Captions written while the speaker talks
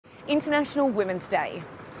International Women's Day.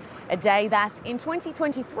 A day that in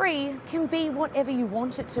 2023 can be whatever you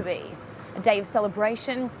want it to be. A day of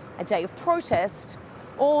celebration, a day of protest,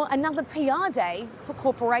 or another PR day for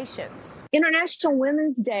corporations. International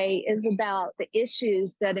Women's Day is about the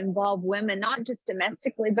issues that involve women, not just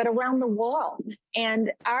domestically, but around the world.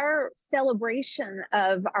 And our celebration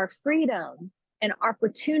of our freedom and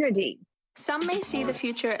opportunity. Some may see the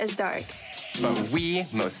future as dark, but we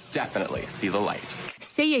most definitely see the light.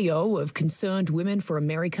 CEO of Concerned Women for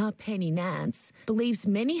America, Penny Nance, believes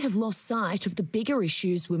many have lost sight of the bigger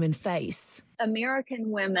issues women face. American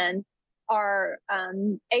women are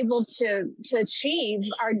able to achieve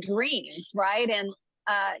our dreams, right? And,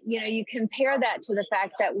 you compare that to the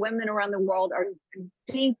fact that women around the world are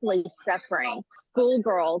deeply suffering.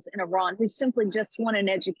 Schoolgirls in Iran who simply just want an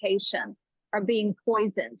education are being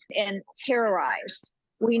poisoned and terrorized.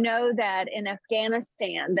 We know that in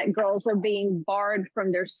Afghanistan that girls are being barred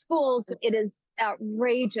from their schools. It is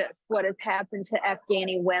outrageous what has happened to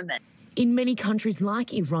Afghani women. In many countries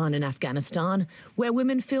like Iran and Afghanistan, where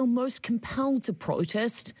women feel most compelled to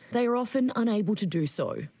protest, they are often unable to do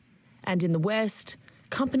so. And in the West,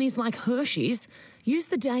 companies like Hershey's use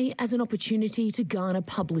the day as an opportunity to garner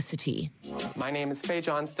publicity. My name is Faye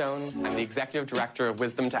Johnstone. I'm the Executive Director of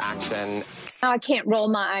Wisdom to Action. I can't roll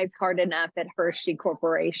my eyes hard enough at Hershey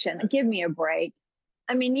Corporation. Give me a break.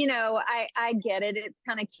 I mean, I get it. It's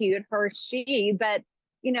kind of cute, Hershey, but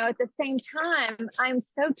at the same time, I'm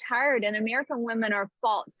so tired, and American women are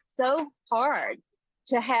fought so hard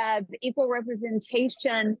to have equal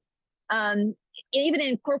representation, even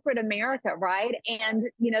in corporate America, right? And,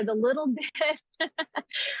 the little bit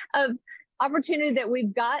of opportunity that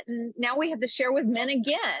we've gotten, now we have to share with men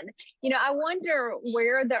again. I wonder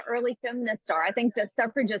where the early feminists are. I think the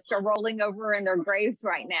suffragists are rolling over in their graves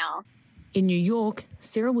right now. In New York,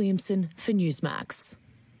 Sarah Williamson for Newsmax.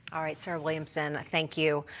 All right, Sarah Williamson, thank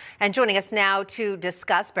you. And joining us now to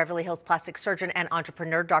discuss Beverly Hills plastic surgeon and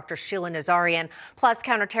entrepreneur Dr. Sheila Nazarian, plus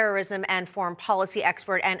counterterrorism and foreign policy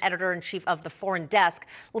expert and editor-in-chief of the Foreign Desk,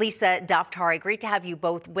 Lisa Daftari. Great to have you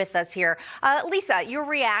both with us here. Lisa, your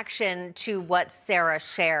reaction to what Sarah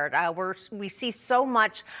shared. We see so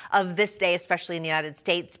much of this day, especially in the United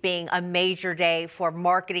States, being a major day for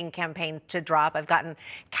marketing campaigns to drop. I've gotten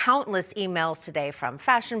countless emails today from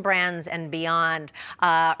fashion brands and beyond,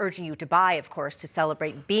 urging you to buy, of course, to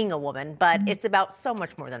celebrate being a woman, but it's about so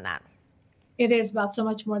much more than that. It is about so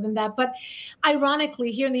much more than that. But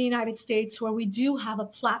ironically, here in the United States, where we do have a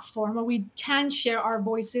platform where we can share our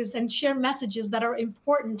voices and share messages that are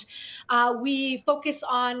important, we focus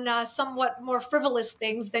on somewhat more frivolous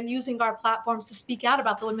things than using our platforms to speak out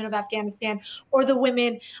about the women of Afghanistan or the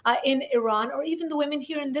women in Iran, or even the women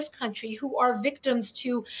here in this country who are victims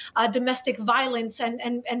to domestic violence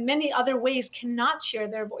and many other ways cannot share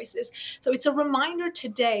their voices. So it's a reminder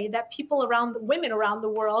today that women around the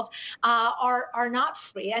world are not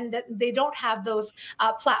free, and that they don't have those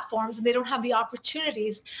platforms, and they don't have the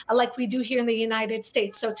opportunities like we do here in the United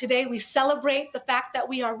States. So today we celebrate the fact that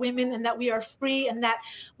we are women and that we are free, and that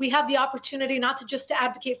we have the opportunity not to just to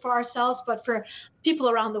advocate for ourselves, but for people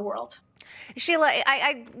around the world. Sheila,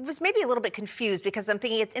 I was maybe a little bit confused because I'm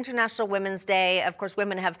thinking it's International Women's Day. Of course,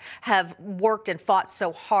 women have worked and fought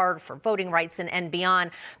so hard for voting rights and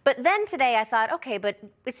beyond. But then today I thought, okay, but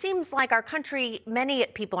it seems like our country, many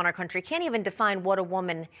people in our country can't even define what a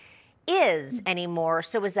woman is anymore.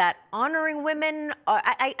 So is that honoring women?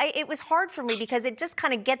 It was hard for me because it just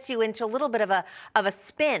kind of gets you into a little bit of a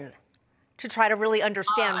spin to try to really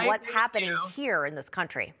understand what's happening here in this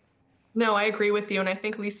country. No, I agree with you. And I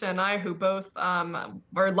think Lisa and I, who both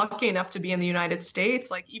are lucky enough to be in the United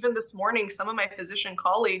States, like even this morning, some of my physician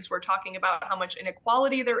colleagues were talking about how much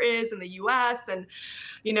inequality there is in the US and,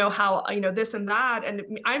 how, this and that.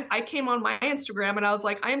 And I came on my Instagram and I was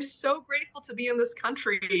like, I am so grateful to be in this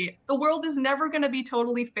country. The world is never going to be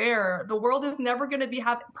totally fair. The world is never going to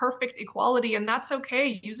have perfect equality. And that's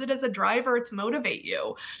okay. Use it as a driver to motivate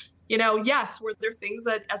you. Yes, were there things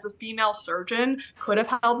that as a female surgeon could have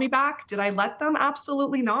held me back? Did I let them?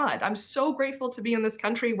 Absolutely not. I'm so grateful to be in this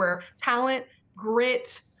country where talent,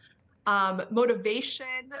 grit, motivation,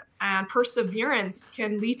 and perseverance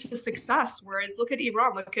can lead to success. Whereas look at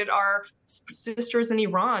Iran, look at our sisters in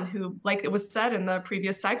Iran who, like it was said in the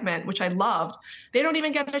previous segment, which I loved, they don't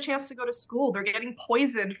even get a chance to go to school. They're getting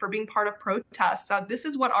poisoned for being part of protests. This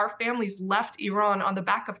is what our families left Iran on the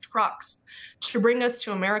back of trucks to bring us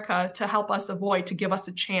to America to help us avoid, to give us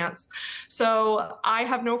a chance. So I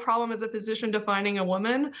have no problem as a physician defining a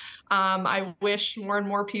woman. I wish more and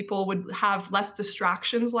more people would have less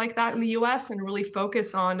distractions like that in the US and really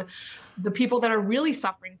focus on the people that are really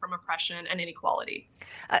suffering from oppression and inequality.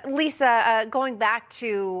 Lisa, going back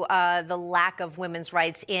to the lack of women's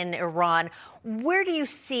rights in Iran, where do you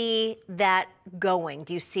see that going?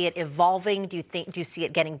 Do you see it evolving? Do you see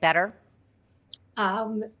it getting better?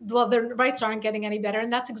 Well, their rights aren't getting any better,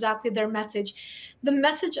 and that's exactly their message. The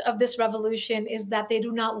message of this revolution is that they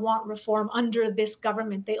do not want reform under this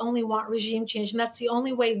government. They only want regime change, and that's the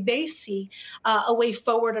only way they see a way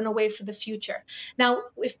forward and a way for the future. Now,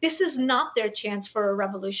 if this is not their chance for a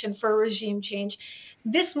revolution, for a regime change,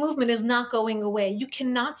 this movement is not going away. You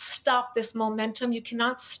cannot stop this momentum. You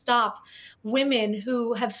cannot stop women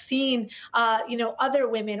who have seen, other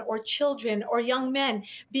women or children or young men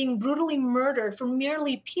being brutally murdered for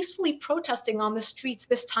merely peacefully protesting on the streets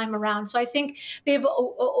this time around. So I think they've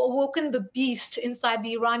awoken the beast inside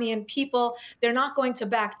the Iranian people. They're not going to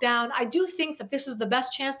back down. I do think that this is the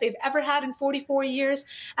best chance they've ever had in 44 years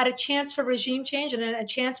at a chance for regime change and a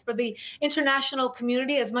chance for the international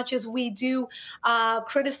community, as much as we do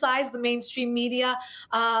criticize the mainstream media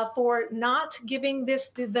for not giving this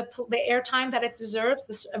the airtime that it deserves,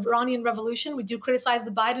 this Iranian revolution. We do criticize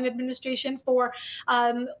the Biden administration for,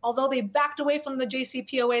 although they backed away from the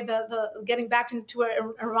JCPOA, the getting back into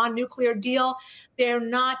an Iran nuclear deal, they're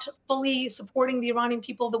not fully supporting the Iranian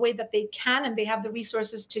people the way that they can, and they have the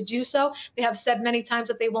resources to do so. They have said many times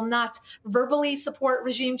that they will not verbally support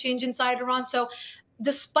regime change inside Iran. So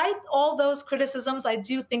despite all those criticisms, I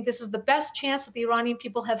do think this is the best chance that the Iranian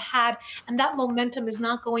people have had, and that momentum is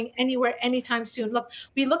not going anywhere anytime soon. Look,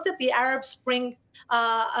 we looked at the Arab Spring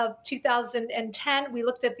of 2010. We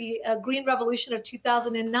looked at the Green Revolution of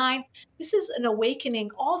 2009. This is an awakening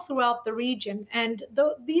all throughout the region. And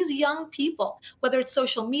these young people, whether it's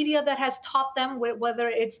social media that has taught them, whether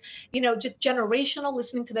it's, just generational,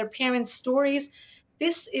 listening to their parents' stories,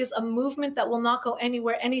 this is a movement that will not go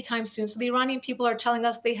anywhere anytime soon. So the Iranian people are telling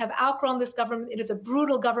us they have outgrown this government. It is a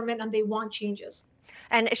brutal government and they want changes.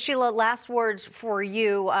 And Sheila, last words for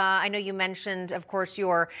you. I know you mentioned, of course,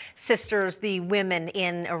 your sisters, the women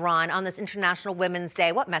in Iran, on this International Women's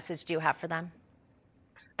Day. What message do you have for them?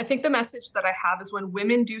 I think the message that I have is when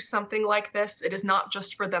women do something like this, it is not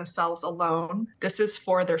just for themselves alone. This is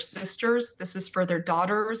for their sisters, this is for their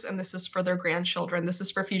daughters, and this is for their grandchildren. This is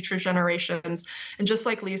for future generations. And just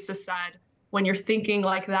like Lisa said, when you're thinking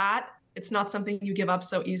like that, it's not something you give up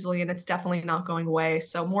so easily, and it's definitely not going away.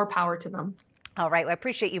 So more power to them. All right. Well, I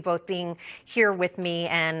appreciate you both being here with me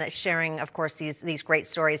and sharing, of course, these great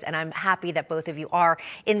stories. And I'm happy that both of you are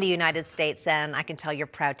in the United States, and I can tell you're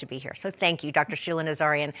proud to be here. So thank you, Dr. Sheila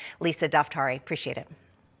Nazarian, Lisa Daftari. Appreciate it.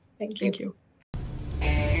 Thank you. Thank you.